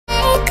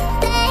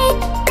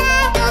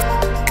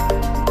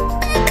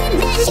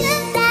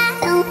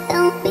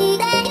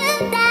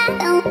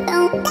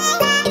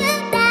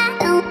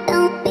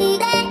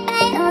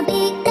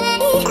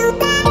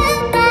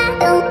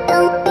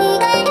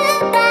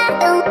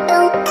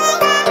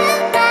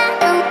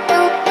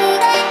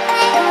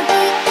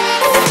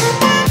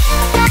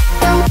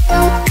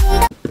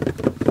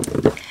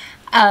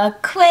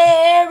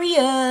Aquarius,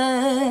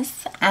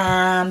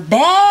 I'm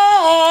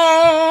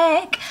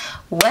back.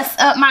 What's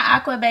up, my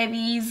aqua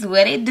babies?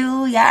 What it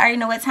do? Y'all already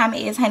know what time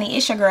it is, honey.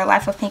 It's your girl,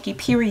 Life of Pinky,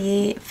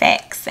 period.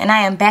 Facts. And I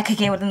am back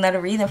again with another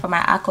reason for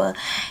my aqua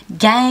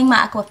gang, my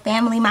aqua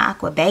family, my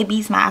aqua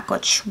babies, my aqua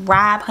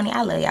tribe. Honey,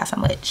 I love y'all so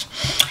much.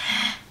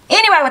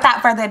 Anyway,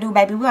 without further ado,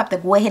 baby, we have to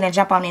go ahead and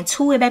jump on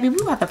into it, baby.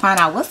 We have to find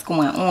out what's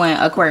going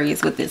on,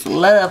 Aquarius, with this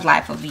love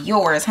life of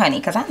yours, honey.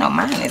 Because I know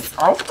mine is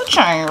off the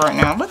chain right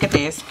now. Look at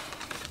this.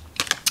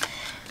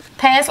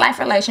 Past life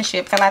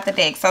relationship fell out the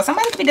deck. So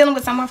somebody could be dealing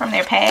with someone from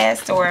their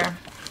past, or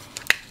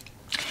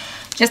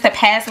just a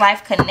past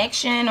life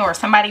connection, or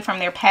somebody from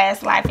their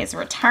past life is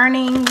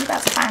returning. We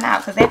about to find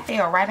out because that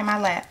fell right in my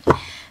lap.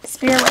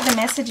 Spirit, what the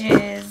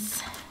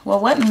messages? Well,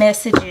 what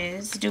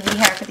messages do we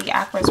have for the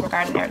aquas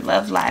regarding their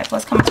love life?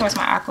 What's coming towards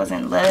my aquas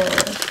in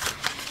love?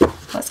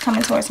 What's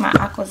coming towards my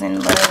aquas in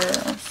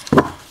love?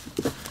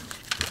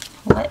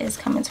 What is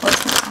coming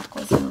towards my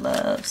aquas in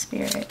love,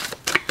 Spirit?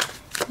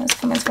 What's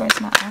coming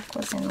towards my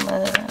aquas in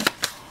love?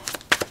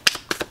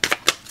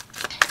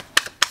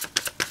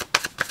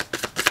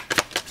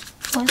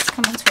 What's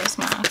coming towards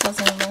my aquas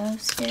in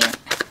love, Spirit?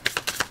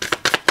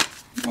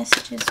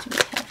 Messages do we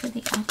have for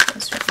the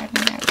aquas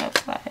regarding their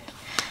love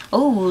life?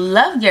 Oh,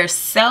 love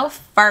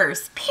yourself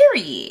first,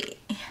 period.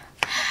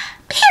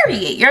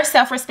 Period. Your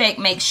self-respect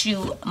makes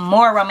you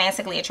more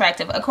romantically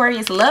attractive.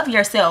 Aquarius, love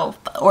yourself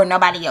or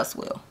nobody else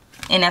will.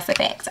 And that's a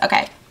fact,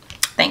 okay?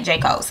 I think J.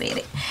 Cole said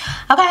it.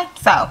 Okay,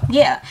 so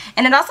yeah.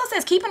 And it also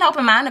says keep an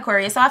open mind,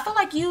 Aquarius. So I feel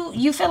like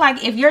you feel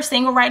like if you're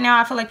single right now,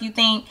 I feel like you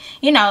think,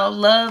 you know,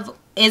 love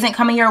isn't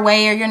coming your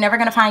way, or you're never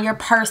gonna find your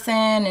person,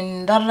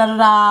 and da da da da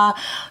da.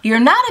 You're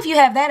not if you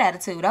have that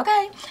attitude,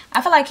 okay?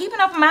 I feel like keep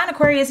an open mind,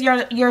 Aquarius.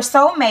 Your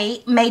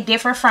soulmate may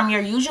differ from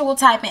your usual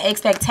type and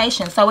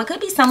expectations. So it could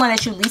be someone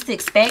that you least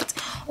expect,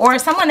 or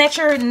someone that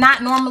you're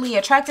not normally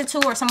attracted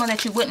to, or someone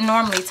that you wouldn't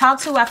normally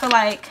talk to. I feel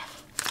like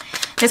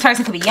this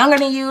person could be younger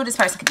than you. This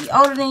person could be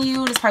older than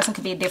you. This person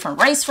could be a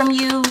different race from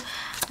you.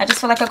 I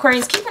just feel like,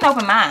 Aquarius, keep an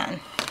open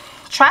mind.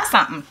 Try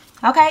something.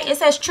 Okay, it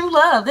says true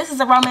love. This is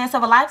a romance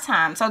of a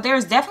lifetime. So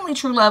there's definitely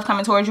true love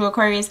coming towards you,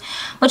 Aquarius.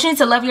 But you need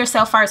to love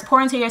yourself first.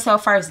 Pour into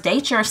yourself first.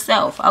 Date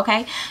yourself,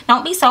 okay?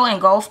 Don't be so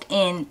engulfed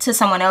into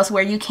someone else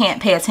where you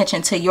can't pay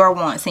attention to your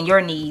wants and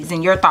your needs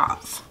and your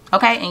thoughts.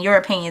 Okay, and your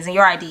opinions and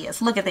your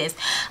ideas. Look at this.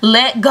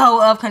 Let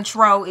go of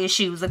control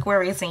issues,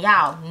 Aquarius. And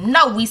y'all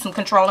know we some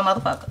controlling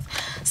motherfuckers.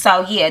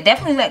 So yeah,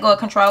 definitely let go of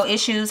control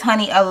issues,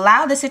 honey.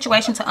 Allow the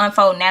situation to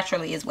unfold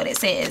naturally is what it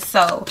says.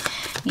 So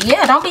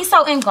yeah, don't be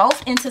so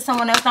engulfed into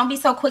someone else. Don't be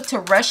so quick to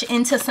rush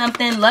into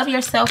something. Love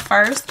yourself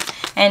first,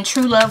 and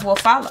true love will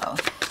follow.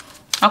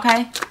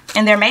 Okay,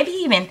 and there may be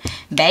even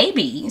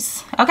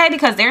babies, okay,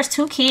 because there's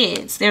two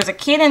kids. There's a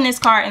kid in this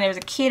card and there's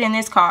a kid in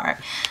this card.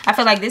 I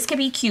feel like this could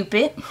be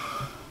Cupid.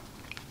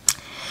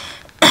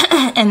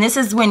 And this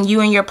is when you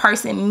and your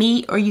person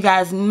meet, or you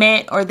guys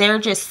met, or they're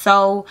just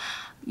so,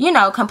 you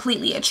know,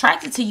 completely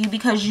attracted to you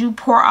because you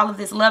pour all of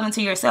this love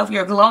into yourself.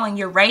 You're glowing,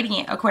 you're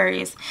radiant,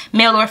 Aquarius.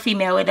 Male or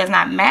female, it does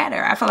not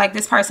matter. I feel like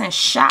this person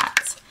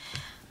shot,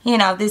 you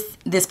know,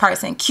 this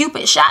person,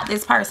 Cupid shot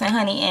this person,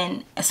 honey.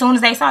 And as soon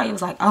as they saw you, it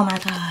was like, oh my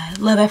God,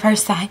 love at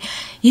first sight.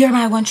 You're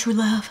my one true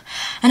love,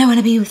 and I want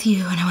to be with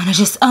you, and I want to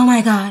just, oh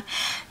my God.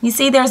 You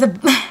see, there's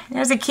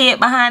a kid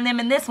behind them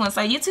in this one.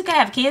 So you two can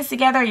have kids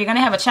together. You're going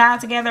to have a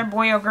child together,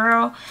 boy or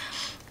girl.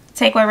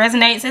 Take what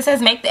resonates. It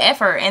says make the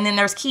effort, and then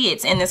there's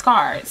kids in this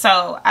card.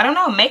 So I don't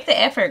know, make the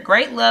effort.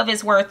 Great love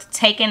is worth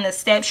taking the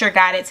steps you're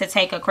guided to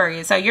take,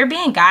 Aquarius. So you're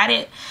being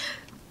guided,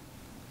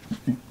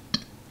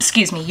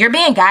 excuse me, you're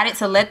being guided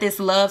to let this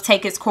love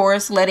take its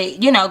course. Let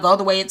it, you know, go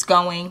the way it's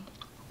going.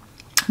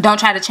 Don't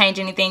try to change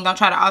anything. Don't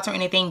try to alter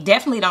anything.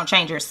 Definitely don't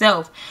change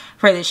yourself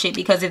for this shit,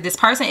 because if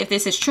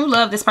this is true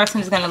love, this person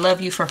is going to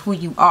love you for who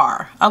you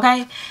are.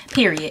 Okay,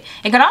 period.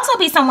 It could also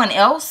be someone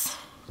else,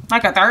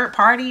 like a third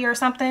party or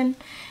something,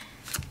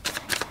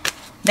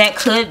 that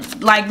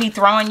could like be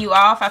throwing you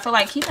off. I feel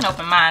like keep an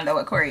open mind though,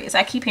 Aquarius.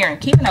 I keep hearing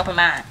keep an open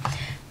mind.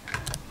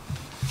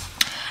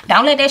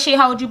 Don't let that shit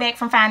hold you back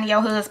from finding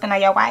your husband or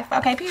your wife.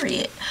 Okay,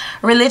 period.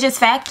 Religious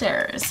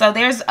factors. So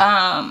there's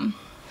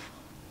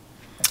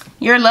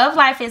your love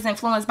life is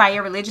influenced by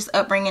your religious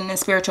upbringing and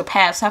spiritual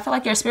path. So I feel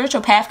like your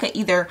spiritual path could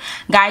either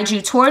guide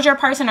you towards your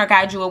person or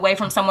guide you away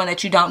from someone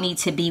that you don't need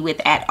to be with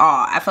at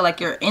all. I feel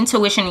like your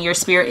intuition and your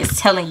spirit is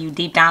telling you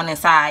deep down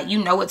inside,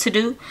 you know what to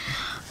do.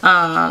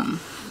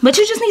 But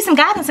you just need some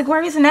guidance,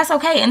 Aquarius, and that's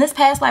okay. And this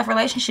past life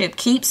relationship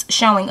keeps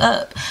showing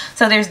up.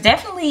 So there's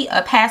definitely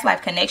a past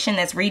life connection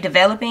that's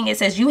redeveloping. It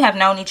says you have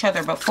known each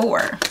other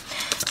before.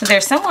 So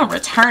there's someone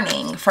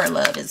returning for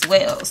love as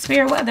well.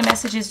 Spirit, what other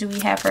messages do we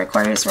have for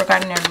Aquarius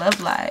regarding their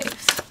love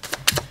life?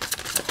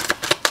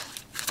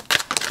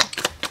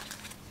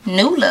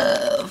 New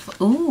love.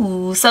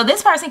 Ooh, so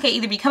this person could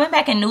either be coming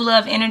back in new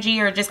love energy,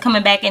 or just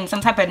coming back in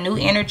some type of new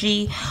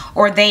energy,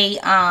 or they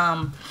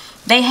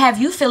have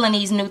you feeling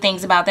these new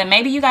things about them.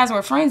 Maybe you guys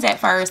were friends at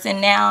first,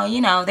 and now, you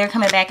know, they're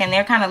coming back and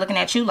they're kind of looking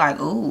at you like,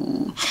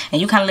 ooh.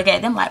 And you kind of look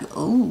at them like,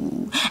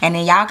 ooh. and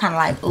then y'all kind of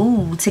like,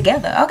 ooh,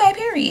 together. Okay,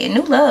 period.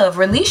 New love.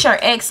 Release your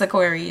ex,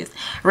 Aquarius.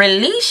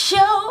 Release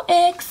your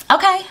ex.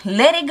 Okay,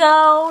 let it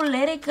go,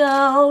 let it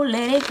go,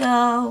 let it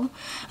go.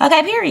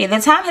 Okay, period. The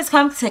time has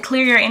come to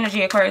clear your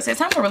energy, Aquarius. It's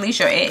time to release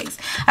your ex.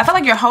 I feel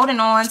like you're holding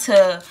on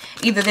to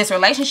either this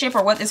relationship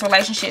or what this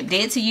relationship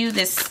did to you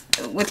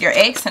with your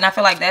ex. And I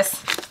feel like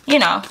that's, you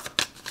know,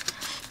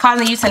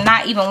 causing you to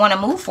not even want to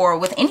move forward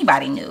with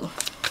anybody new.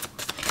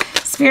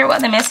 Spirit, what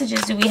other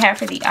messages do we have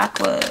for the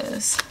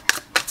Aquas?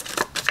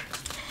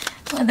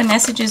 What other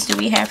messages do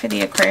we have for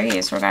the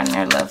Aquarius regarding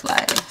their love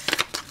life?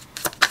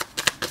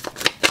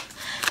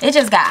 It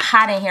just got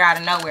hot in here out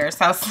of nowhere.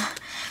 So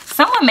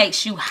someone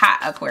makes you hot,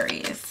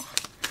 Aquarius.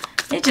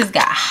 It just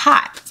got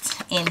hot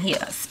in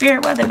here.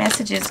 Spirit, what other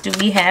messages do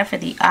we have for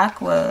the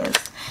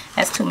Aquas?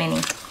 That's too many.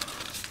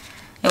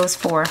 It was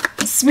 4.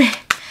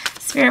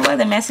 Spirit, what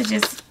other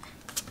messages?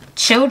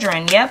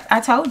 Children. Yep, I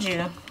told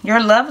you.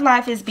 Your love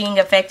life is being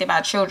affected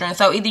by children.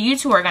 So either you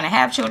two are going to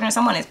have children,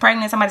 someone is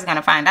pregnant, somebody's going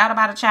to find out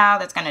about a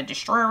child that's going to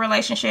destroy a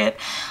relationship,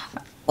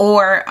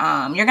 or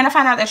you're going to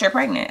find out that you're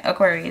pregnant,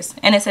 Aquarius.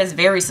 And it says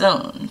very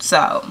soon.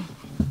 So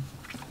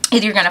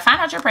either you're going to find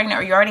out you're pregnant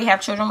or you already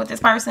have children with this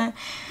person.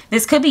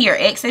 This could be your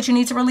ex that you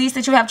need to release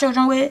that you have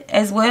children with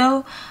as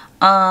well.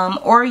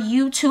 Or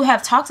you two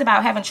have talked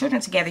about having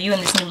children together, you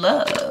and this new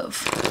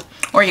love.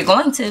 Or you're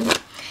going to.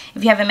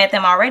 If you haven't met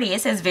them already,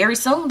 it says very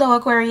soon though,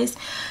 Aquarius.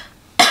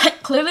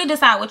 Clearly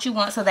decide what you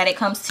want so that it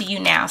comes to you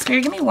now.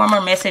 Spirit, give me one more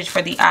message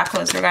for the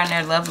Aquas regarding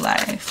their love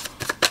life.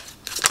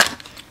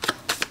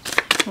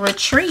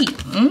 Retreat.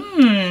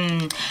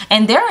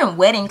 And they're in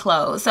wedding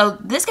clothes. So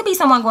this could be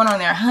someone going on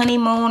their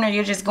honeymoon, or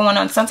you're just going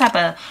on some type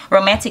of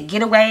romantic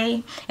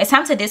getaway. It's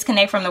time to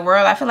disconnect from the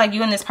world. I feel like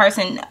you and this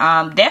person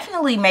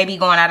definitely may be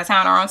going out of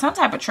town or on some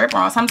type of trip or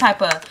on some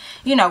type of,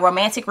 you know,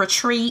 romantic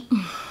retreat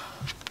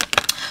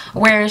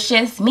where it's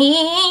just me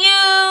and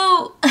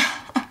you.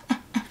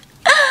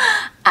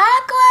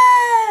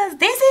 Aquas,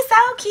 this is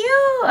so cute.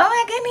 Oh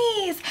my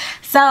goodness.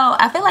 So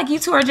I feel like you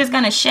two are just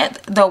gonna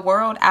shut the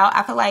world out.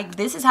 I feel like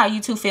this is how you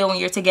two feel when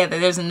you're together.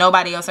 There's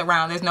nobody else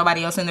around. There's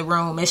nobody else in the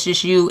room. It's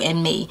just you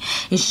and me.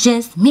 It's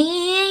just me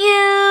and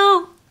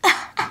you.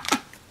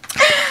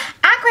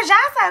 Aquas, y'all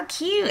so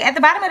cute. At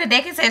the bottom of the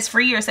deck it says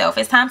free yourself.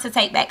 It's time to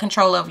take back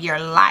control of your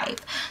life.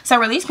 So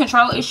release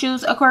control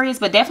issues, Aquarius,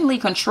 but definitely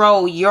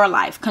control your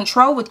life.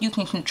 Control what you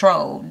can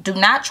control. Do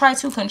not try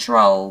to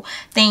control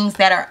things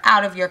that are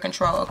out of your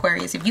control,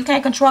 Aquarius. If you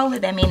can't control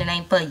it, that means it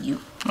ain't for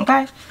you.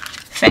 Okay?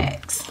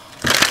 Facts.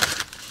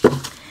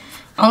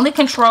 Only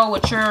control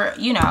what you're,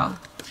 you know,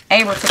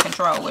 able to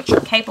control, what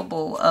you're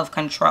capable of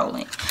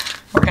controlling.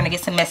 We're going to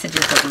get some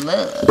messages of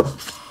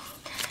love.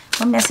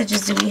 What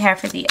messages do we have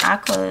for the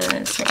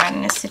Aquas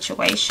regarding this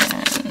situation?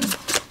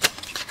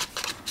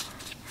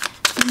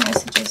 What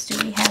messages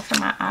do we have for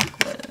my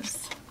Aquas?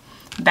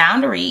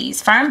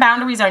 Boundaries. Firm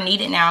boundaries are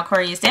needed now,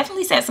 Aquarius.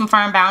 Definitely set some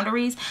firm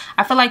boundaries.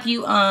 I feel like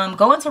you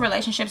go into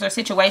relationships or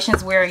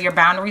situations where your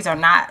boundaries are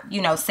not,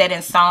 you know, set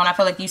in stone. I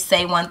feel like you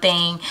say one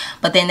thing,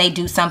 but then they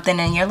do something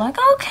and you're like,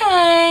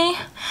 okay.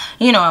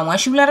 You know, and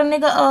once you let a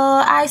nigga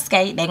ice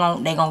skate, they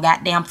gon'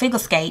 goddamn figure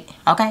skate.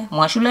 Okay?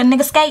 Once you let a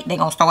nigga skate, they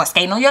gonna start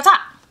skating on your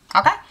top.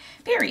 Okay?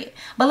 Period.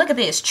 But look at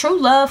this. True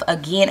love,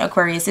 again,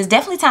 Aquarius. It's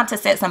definitely time to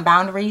set some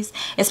boundaries.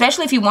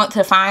 Especially if you want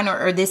to find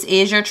or this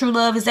is your true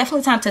love. It's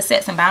definitely time to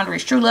set some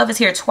boundaries. True love is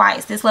here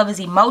twice. This love is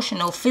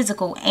emotional,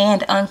 physical,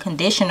 and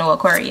unconditional,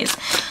 Aquarius.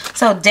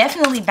 So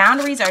definitely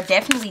boundaries are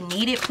definitely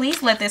needed.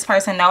 Please let this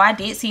person know. I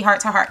did see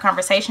heart-to-heart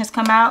conversations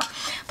come out.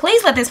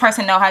 Please let this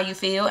person know how you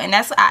feel. And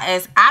that's,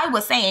 as I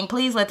was saying,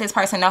 please let this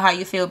person know how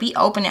you feel. Be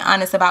open and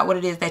honest about what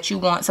it is that you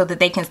want so that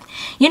they can,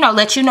 you know,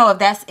 let you know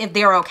if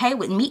they're okay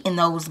with meeting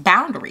those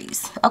boundaries.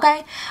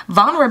 Okay?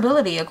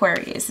 Vulnerability,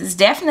 Aquarius. It's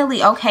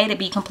definitely okay to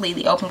be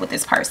completely open with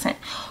this person.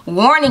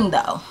 Warning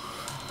though.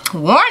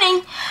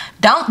 Warning.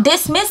 Don't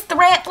dismiss the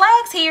red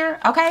flags here.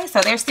 Okay?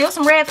 So there's still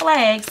some red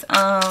flags.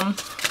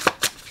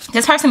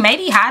 This person may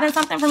be hiding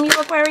something from you,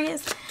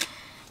 Aquarius.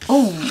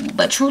 Ooh,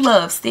 but true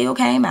love still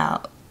came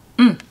out.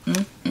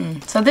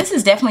 So this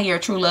is definitely your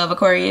true love,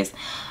 Aquarius.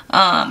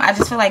 I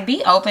just feel like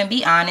be open,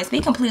 be honest,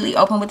 be completely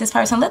open with this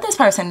person. Let this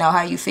person know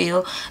how you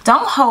feel.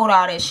 Don't hold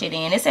all that shit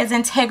in. It says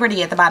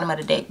integrity at the bottom of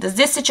the deck. Does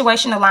this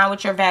situation align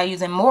with your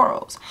values and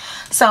morals?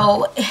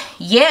 So,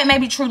 yeah, it may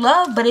be true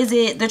love, but is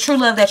it the true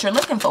love that you're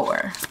looking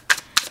for?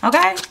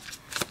 Okay?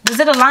 Does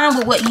it align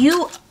with what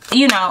you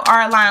know,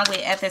 are aligned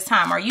with at this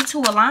time? Are you two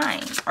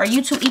aligned? Are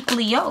you two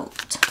equally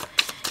yoked?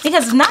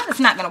 Because if not, it's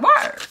not going to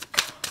work.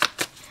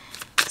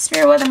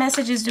 Spirit, what other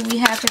messages do we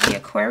have for the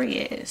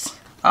Aquarius?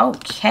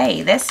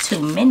 Okay, that's too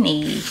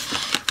many.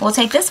 We'll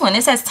take this one.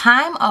 It says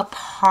time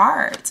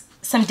apart.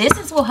 Some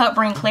distance will help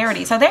bring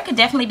clarity. So there could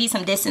definitely be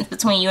some distance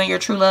between you and your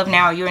true love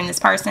now, or you and this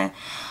person.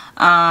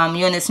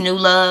 You and this new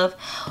love,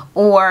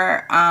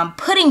 or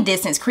putting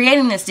distance,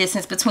 creating this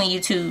distance between you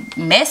two.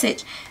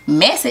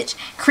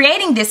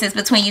 Creating distance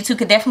between you two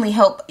could definitely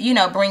help, you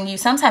know, bring you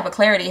some type of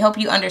clarity, help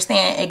you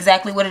understand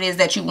exactly what it is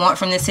that you want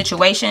from this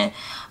situation,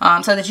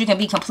 so that you can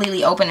be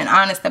completely open and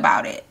honest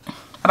about it.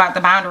 about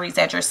the boundaries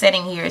that you're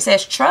setting here. It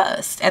says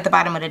trust at the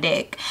bottom of the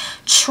deck.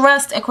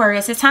 Trust,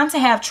 Aquarius. It's time to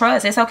have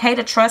trust. It's okay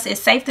to trust.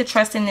 It's safe to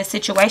trust in this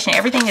situation.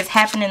 Everything is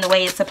happening the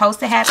way it's supposed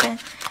to happen.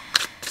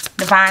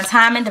 Divine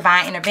timing,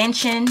 divine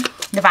intervention,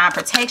 divine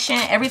protection.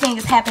 Everything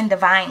is happening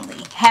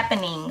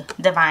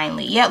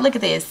divinely. Yeah, look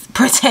at this.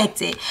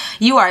 Protected.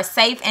 You are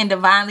safe and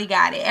divinely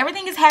guided.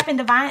 Everything is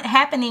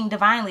happening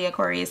divinely,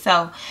 Aquarius.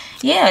 So,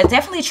 yeah,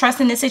 definitely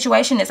trust in this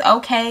situation is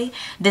okay.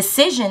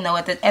 Decision, though,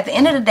 at the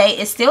end of the day,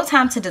 it's still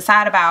time to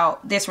decide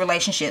about this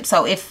relationship.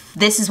 So, if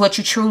this is what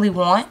you truly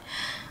want,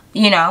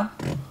 you know,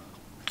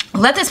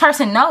 let this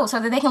person know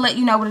so that they can let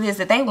you know what it is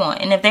that they want.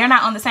 And if they're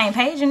not on the same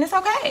page, and it's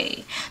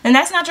okay, then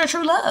that's not your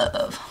true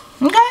love.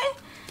 Okay?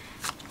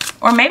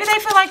 Or maybe they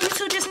feel like you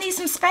two just need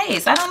some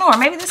space. I don't know. Or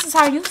maybe this is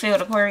how you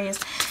feel, Aquarius.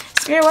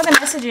 Spirit, what the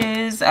message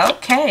is?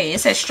 Okay.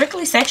 It says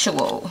strictly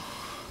sexual.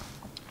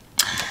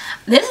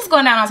 This is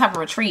going down on top of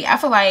retreat. I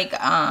feel like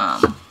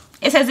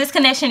it says this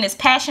connection is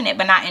passionate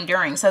but not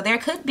enduring. So there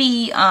could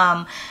be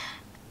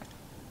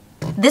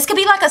this could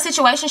be like a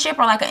situationship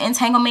or like an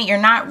entanglement. You're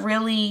not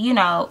really, you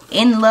know,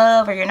 in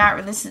love, or you're not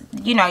really,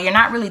 you know, you're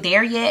not really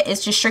there yet.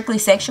 It's just strictly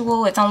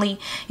sexual. It's only,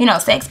 you know,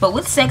 sex. But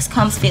with sex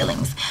comes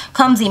feelings,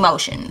 comes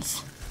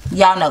emotions.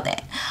 Y'all know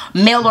that.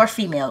 Male or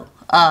female.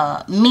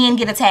 Men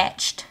get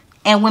attached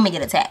and women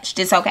get attached.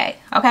 It's okay.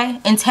 Okay?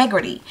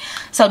 Integrity.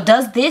 So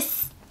does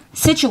this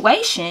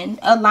situation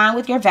align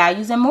with your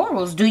values and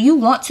morals? Do you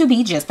want to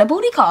be just a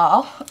booty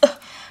call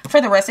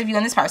for the rest of you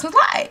in this person's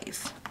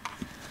life?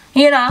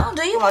 You know,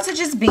 do you want to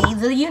just be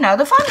the, you know,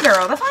 the fun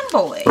girl, the fun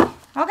boy?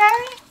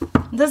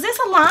 Okay? Does this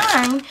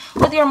align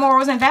with your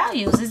morals and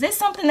values? Is this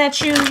something that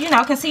you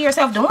know, can see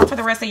yourself doing for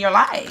the rest of your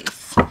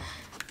life?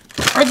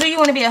 Or do you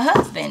want to be a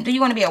husband? Do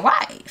you want to be a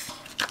wife?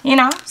 You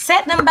know,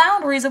 set them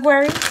boundaries,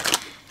 Aquarius.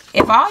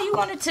 If all you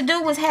wanted to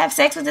do was have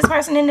sex with this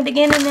person in the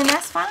beginning, then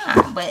that's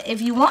fine. But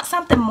if you want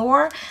something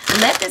more,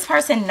 let this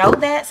person know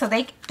that so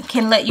they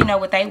can let you know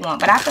what they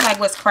want. But I feel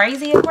like what's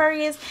crazy,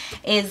 Aquarius,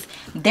 is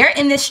they're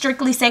in this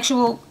strictly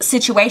sexual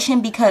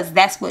situation because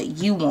that's what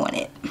you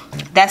wanted.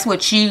 That's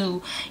what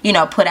you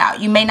know, put out.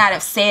 You may not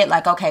have said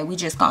like, okay, we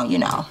just gonna, you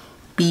know,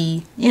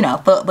 be, you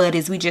know, fuck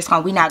buddies. We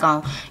not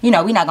gonna, you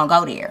know, we not gonna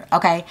go there.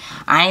 Okay?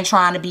 I ain't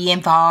trying to be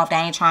involved.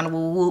 I ain't trying to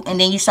woo woo. And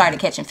then you started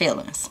catching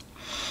feelings.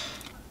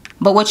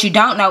 But what you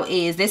don't know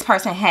is this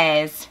person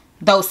has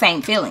those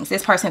same feelings.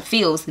 This person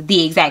feels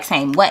the exact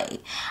same way.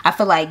 I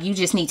feel like you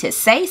just need to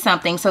say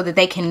something so that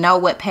they can know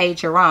what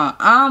page you're on.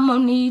 I'm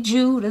gonna need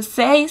you to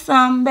say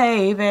something,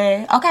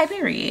 baby. Okay,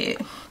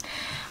 period.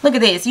 Look at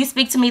this. You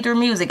speak to me through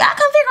music. I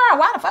couldn't figure out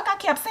why the fuck I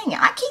kept singing.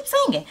 I keep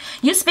singing.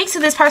 You speak to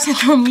this person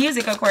through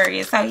music,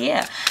 Aquarius. So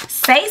yeah,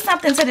 say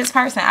something to this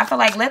person. I feel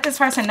like let this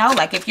person know.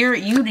 Like if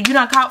you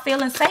done caught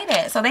feelings, say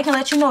that so they can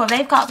let you know if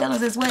they've caught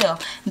feelings as well.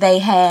 They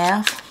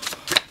have.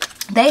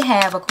 They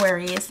have,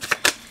 Aquarius.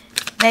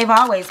 They've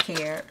always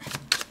cared.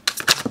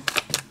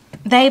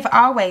 They've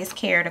always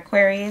cared,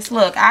 Aquarius.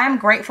 Look, I'm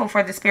grateful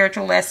for the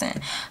spiritual lesson.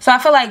 So I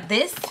feel like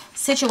this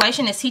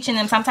situation is teaching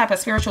them some type of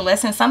spiritual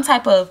lesson,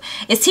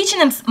 it's teaching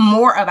them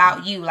more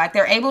about you. Like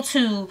they're able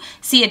to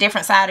see a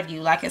different side of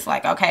you. Like it's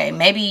like, okay,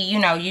 maybe, you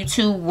know, you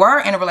two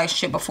were in a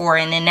relationship before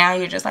and then now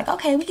you're just like,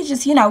 okay, we could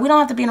just, you know, we don't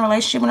have to be in a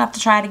relationship. We don't have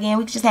to try it again.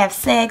 We could just have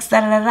sex,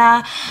 da da da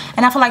da.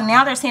 And I feel like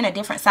now they're seeing a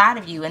different side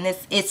of you, and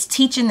it's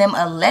teaching them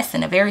a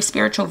lesson, a very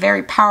spiritual,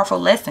 very powerful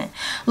lesson.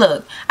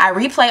 Look, I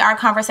replay our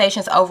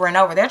conversations over and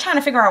over. They're trying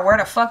to figure out where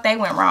the fuck they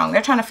went wrong.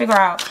 They're trying to figure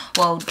out,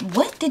 well,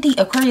 what did the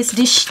Aquarius,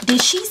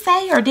 did she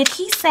say, or did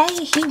he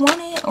say he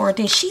wanted, or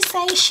did she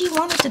say she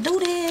wanted to do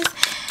this?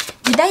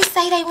 Did they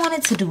say they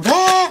wanted to do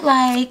that?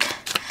 Like,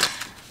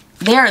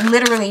 they're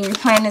literally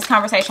replaying this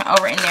conversation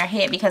over in their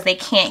head because they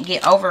can't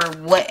get over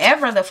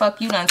whatever the fuck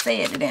you done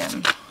said to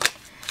them.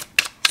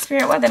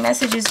 Spirit, what the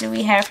messages do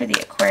we have for the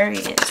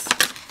Aquarius?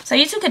 So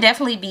you two could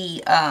definitely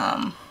be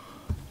at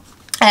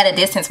a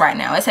distance right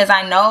now. It says,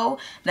 I know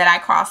that I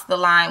crossed the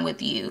line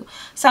with you.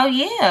 So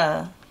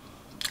yeah,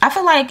 I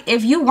feel like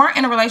if you weren't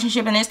in a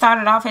relationship and it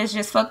started off as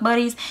just fuck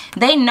buddies,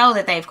 they know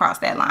that they've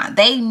crossed that line.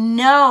 They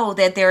know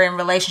that they're in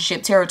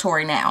relationship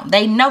territory now.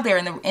 They know they're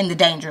in the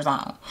danger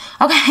zone.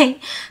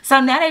 Okay? So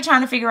now they're trying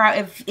to figure out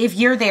if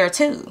you're there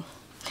too.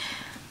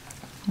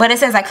 But it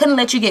says, I couldn't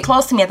let you get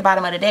close to me at the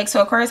bottom of the deck.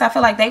 So, Aquarius, I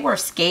feel like they were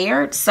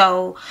scared.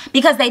 So,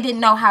 because they didn't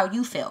know how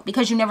you felt.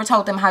 Because you never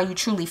told them how you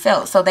truly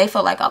felt. So, they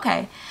feel like,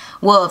 okay,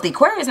 well, if the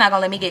Aquarius not going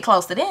to let me get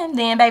close to them,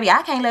 then, baby,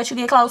 I can't let you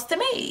get close to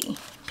me.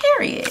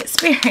 Period.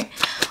 Spirit,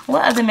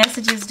 what other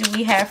messages do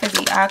we have for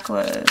the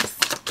Aquas?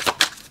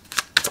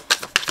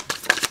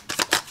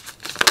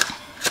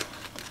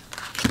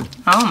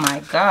 Oh,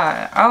 my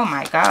God. Oh,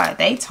 my God.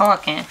 They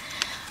talking.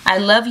 I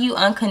love you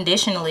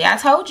unconditionally. I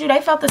told you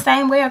they felt the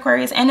same way,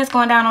 Aquarius, and it's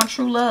going down on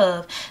true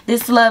love.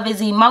 This love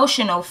is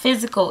emotional,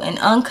 physical, and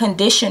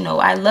unconditional.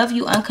 I love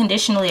you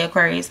unconditionally,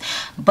 Aquarius.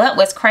 But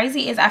what's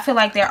crazy is I feel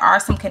like there are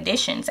some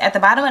conditions. At the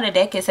bottom of the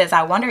deck, it says,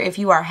 I wonder if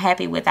you are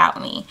happy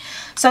without me.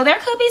 So there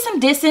could be some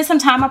distance, some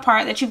time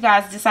apart that you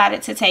guys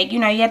decided to take. You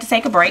know, you had to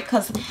take a break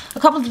because a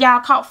couple of y'all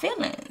caught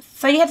feelings.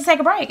 So you had to take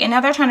a break. And now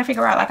they're trying to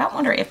figure out, like, I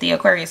wonder if the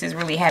Aquarius is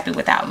really happy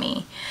without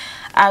me.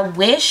 I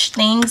wish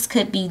things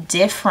could be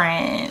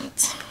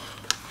different.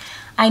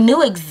 I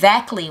knew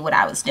exactly what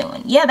I was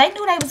doing. Yeah, they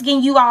knew they was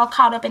getting you all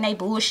caught up in their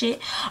bullshit.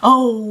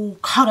 Oh,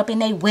 caught up in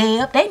their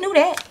web. They knew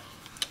that.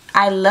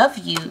 I love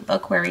you,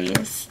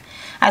 Aquarius.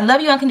 I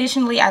love you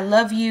unconditionally. I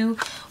love you.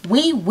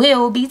 We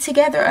will be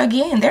together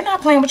again. They're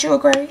not playing with you,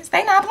 Aquarius.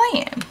 They're not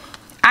playing.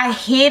 I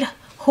hid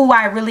who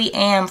I really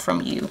am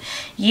from you.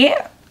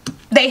 Yeah.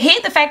 They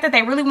hid the fact that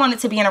they really wanted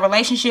to be in a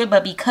relationship,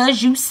 but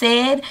because you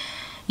said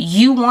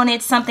you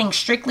wanted something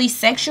strictly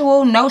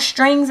sexual, no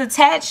strings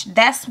attached,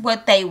 that's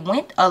what they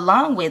went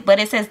along with. But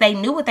it says they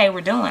knew what they were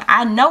doing.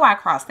 I know I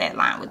crossed that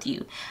line with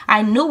you.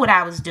 I knew what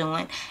I was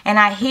doing, and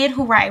I hid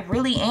who I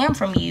really am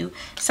from you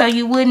so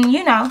you wouldn't,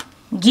 you know,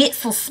 get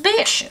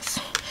suspicious.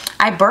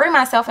 I buried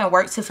myself and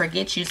worked to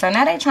forget you. So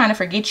now they're trying to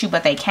forget you,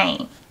 but they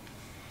can't.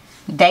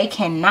 They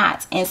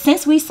cannot. And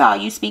since we saw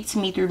you speak to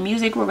me through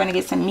music, we're going to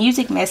get some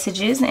music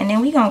messages, and then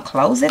we're going to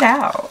close it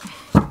out.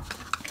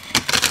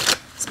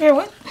 Spirit,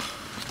 what?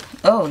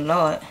 Oh,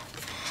 Lord.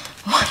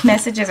 What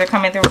messages are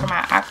coming through for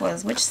my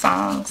Aquas? Which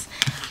songs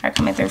are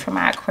coming through for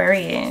my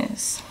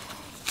Aquarius?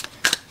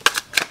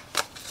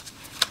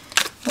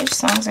 Which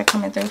songs are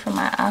coming through for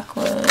my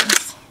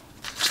Aquas?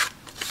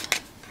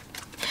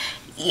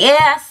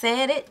 Yeah, I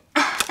said it.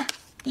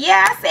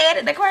 Yeah, I said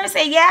it. The Aquarius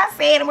said, yeah, I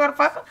said it,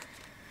 motherfucker.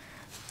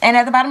 And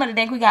at the bottom of the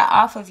deck, we got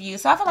off of you.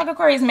 So I feel like,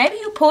 Aquarius, maybe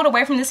you pulled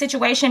away from the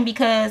situation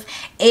because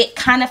it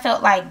kind of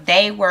felt like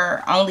they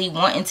were only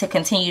wanting to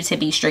continue to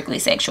be strictly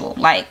sexual.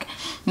 Like,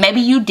 maybe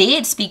you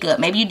did speak up.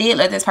 Maybe you did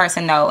let this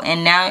person know.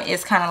 And now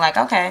it's kind of like,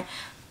 okay,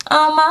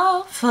 I'm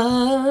off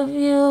of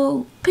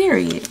you,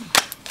 period.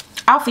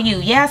 Off of you.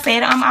 Yeah, I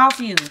said I'm off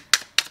you.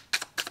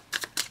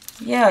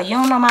 Yeah, you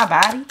don't know my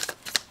body.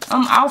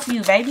 I'm off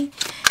you, baby.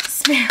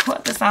 Spirit,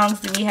 what the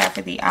songs do we have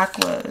for the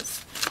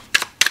Aquas?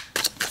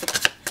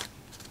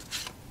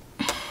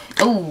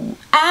 Ooh,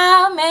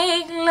 I'll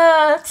make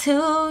love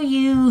to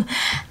you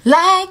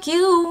like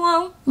you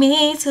want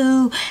me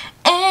to,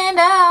 and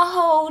I'll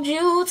hold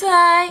you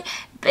tight,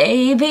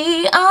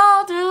 baby,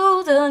 all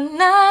through the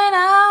night.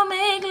 I'll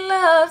make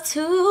love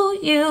to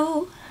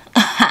you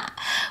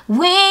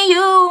when you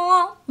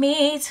want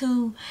me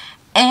to,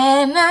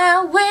 and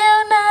I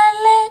will not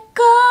let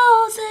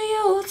go till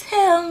you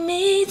tell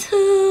me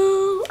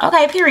to.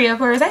 Okay, period,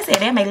 Aquarius. I said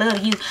they make love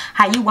to you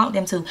how you want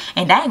them to,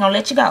 and they ain't gonna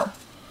let you go.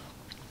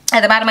 At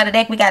the bottom of the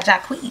deck, we got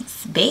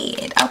Jacquees,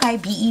 bed. Okay,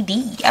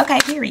 B-E-D. Okay,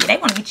 period. They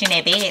want to get you in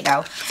that bed,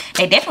 though.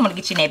 They definitely want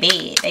to get you in that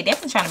bed. They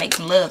definitely trying to make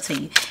some love to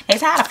you. They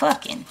tired of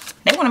fucking.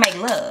 They want to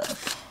make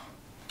love.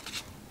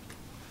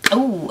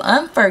 Ooh,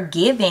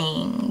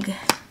 unforgiving.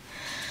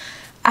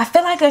 I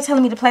feel like they're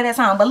telling me to play that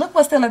song, but look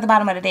what's still at the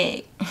bottom of the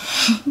deck.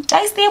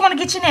 They still want to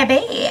get you in that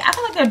bed. I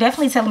feel like they're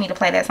definitely telling me to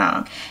play that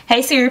song.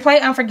 Hey, Siri, play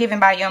Unforgiving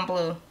by Young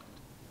Blue.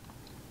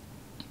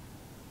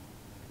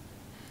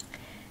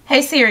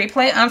 Hey Siri,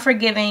 play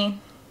Unforgiving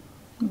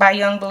by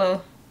Young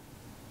Blue.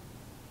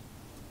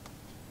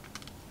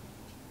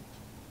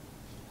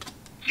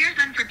 Here's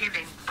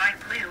Unforgiving by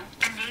Blue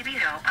and Navy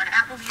Hill on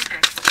Apple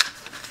Music.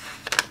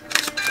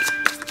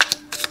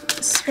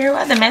 Spirit,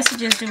 what other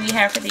messages do we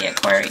have for the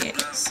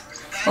Aquarius?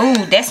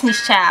 Ooh,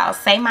 Destiny's Child,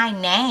 Say My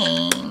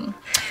Name.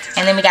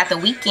 And then we got The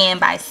Weekend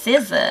by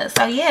SZA.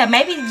 So yeah,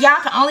 maybe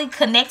y'all can only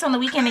connect on the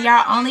weekend and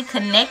y'all only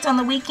connect on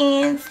the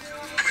weekends.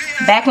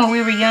 Back when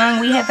we were young,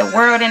 we had the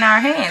world in our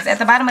hands. At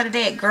the bottom of the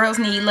deck, Girls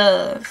Need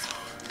Love,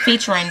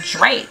 featuring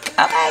Drake.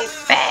 Okay,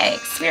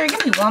 facts. Spirit,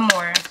 give me one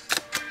more.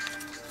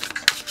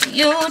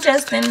 You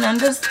just didn't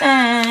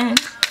understand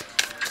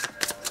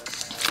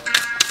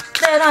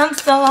that I'm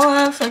so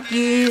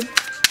unforgiving.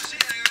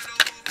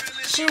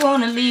 She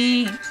wanna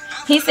leave.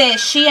 He said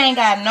she ain't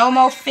got no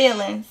more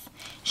feelings.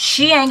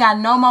 She ain't got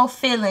no more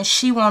feelings.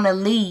 She wanna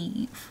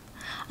leave.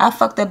 I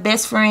fucked a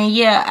best friend.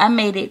 Yeah, I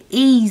made it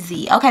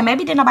easy. Okay,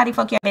 maybe didn't nobody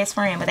fuck your best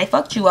friend, but they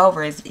fucked you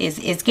over.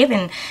 Is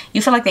given.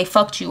 You feel like they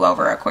fucked you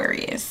over,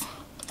 Aquarius.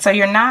 So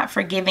you're not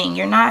forgiving.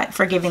 You're not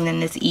forgiving them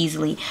this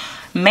easily.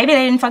 Maybe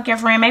they didn't fuck your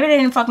friend. Maybe they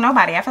didn't fuck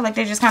nobody. I feel like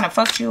they just kind of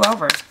fucked you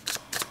over.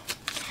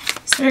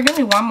 So give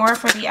me one more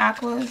for the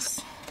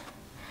Aquas.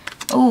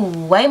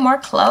 Ooh, Way More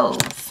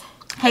Clothes.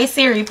 Hey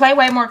Siri, play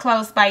Way More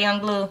Clothes by Young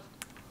Blue.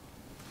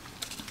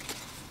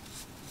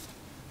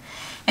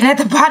 And at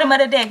the bottom of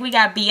the deck, we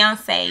got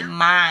Beyonce,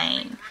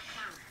 Mine.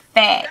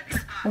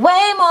 Facts.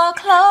 Way more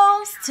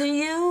close to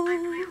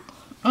you.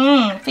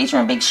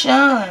 Featuring Big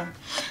Sean.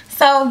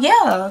 So,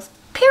 yeah.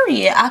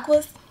 Period,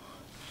 Aquas.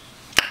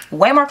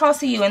 Way more close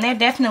to you. And they're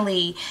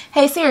definitely...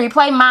 Hey, Siri,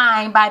 play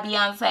Mine by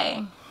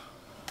Beyonce.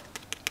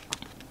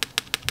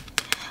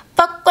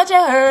 Fuck what you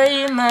heard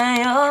in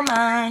my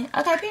mind.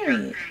 Okay,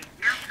 period.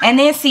 And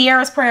then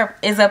Sierra's Prayer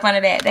is up under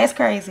that. That's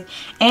crazy.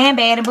 And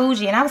Bad and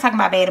Bougie. And I was talking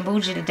about Bad and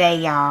Bougie today,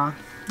 y'all.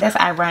 That's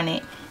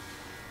ironic.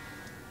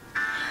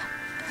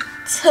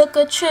 Took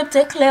a trip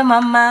to clear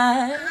my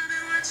mind.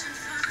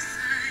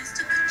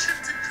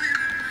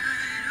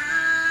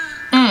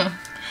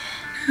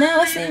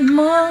 Now I see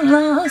more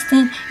lost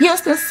and you're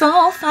still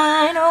so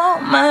fine. Oh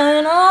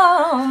mine,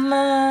 oh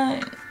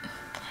mine.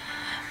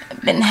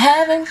 Been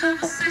having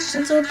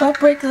conversations about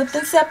breakups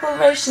and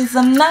separations.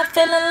 I'm not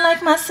feeling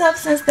like myself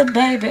since the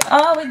baby.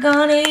 Are we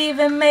gonna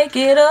even make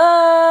it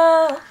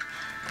up?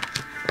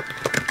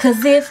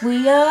 Cause if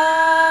we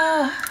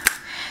are,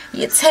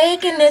 you're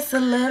taking this a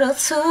little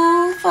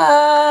too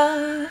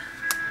far.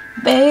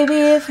 Baby,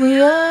 if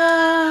we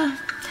are,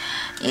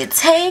 you're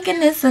taking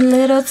this a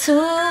little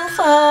too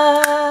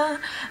far.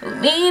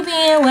 Me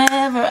being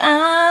wherever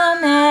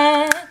I'm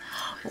at,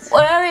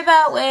 worry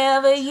about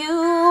wherever you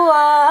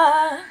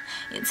are.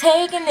 You're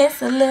taking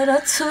this a little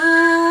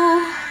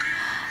too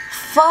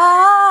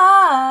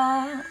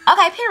far.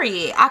 Okay,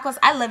 period. Aquas,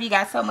 I love you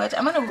guys so much.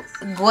 I'm going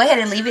to go ahead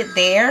and leave it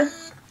there.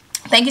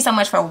 Thank you so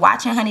much for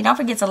watching, honey. Don't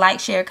forget to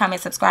like, share,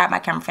 comment, subscribe. My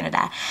camera finna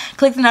die.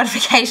 Click the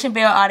notification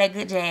bell, all that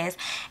good jazz.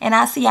 And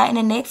I'll see y'all in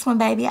the next one,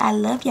 baby. I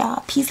love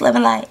y'all. Peace, love,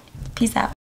 and light. Peace out.